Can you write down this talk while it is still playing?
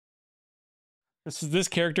This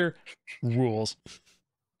character rules.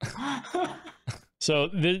 So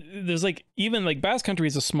there's like, even like Basque Country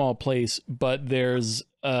is a small place, but there's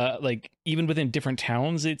like even within different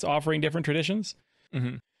towns, it's offering different traditions.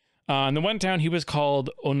 Mm-hmm. In the one town, he was called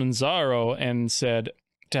Olentzero and said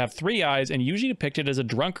to have 3 eyes and usually depicted as a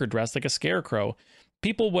drunkard dressed like a scarecrow.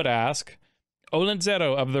 People would ask,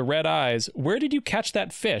 Olentzero of the red eyes, where did you catch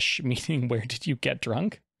that fish? Meaning, where did you get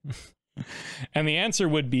drunk? And the answer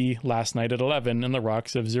would be last night at 11 in the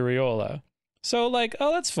rocks of Zuriola. So like,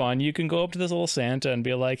 oh, that's fun. You can go up to this little Santa and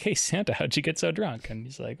be like, hey, Santa, how'd you get so drunk? And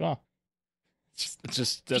he's like, oh, It's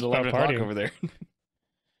just at 11 o'clock over there.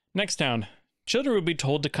 Next town. Children would be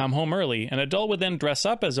told to come home early. An adult would then dress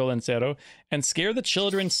up as Olentzero and scare the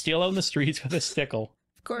children still out in the streets with a stickle.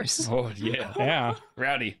 Of course. Oh, yeah. Yeah.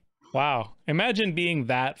 Rowdy. Wow. Imagine being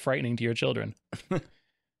that frightening to your children.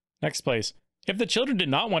 Next place. If the children did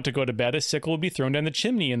not want to go to bed, a sickle would be thrown down the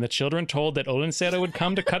chimney, and the children told that Olentzero would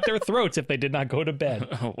come to cut their throats if they did not go to bed.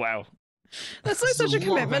 Oh, wow. That's like such a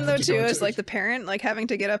commitment though too, as like the parent like having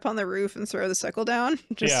to get up on the roof and throw the sickle down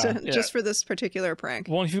just for this particular prank.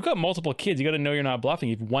 Well, if you've got multiple kids, you got to know you're not bluffing.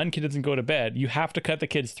 If one kid doesn't go to bed, you have to cut the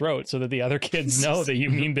kid's throat so that the other kids know that you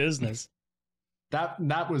mean business.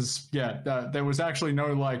 That was, there was actually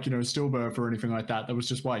no like, stillbirth or anything like that. That was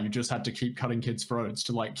just why you just had to keep cutting kids' throats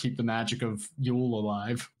to like keep the magic of Yule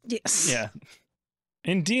alive. Yes. Yeah.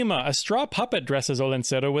 In Dima, a straw puppet dressed as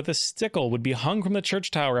Olentzero with a stickle would be hung from the church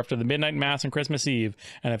tower after the midnight mass on Christmas Eve.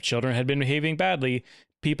 And if children had been behaving badly,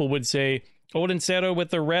 people would say, Olentzero with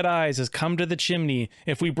the red eyes has come to the chimney.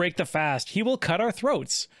 If we break the fast, he will cut our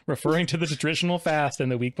throats, referring to the traditional fast in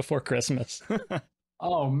the week before Christmas.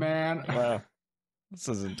 Oh, man. Wow. This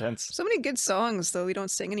is intense. So many good songs though we don't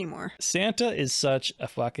sing anymore. Santa is such a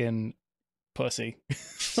fucking pussy.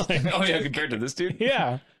 Oh yeah, compared to this dude?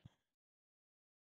 Yeah.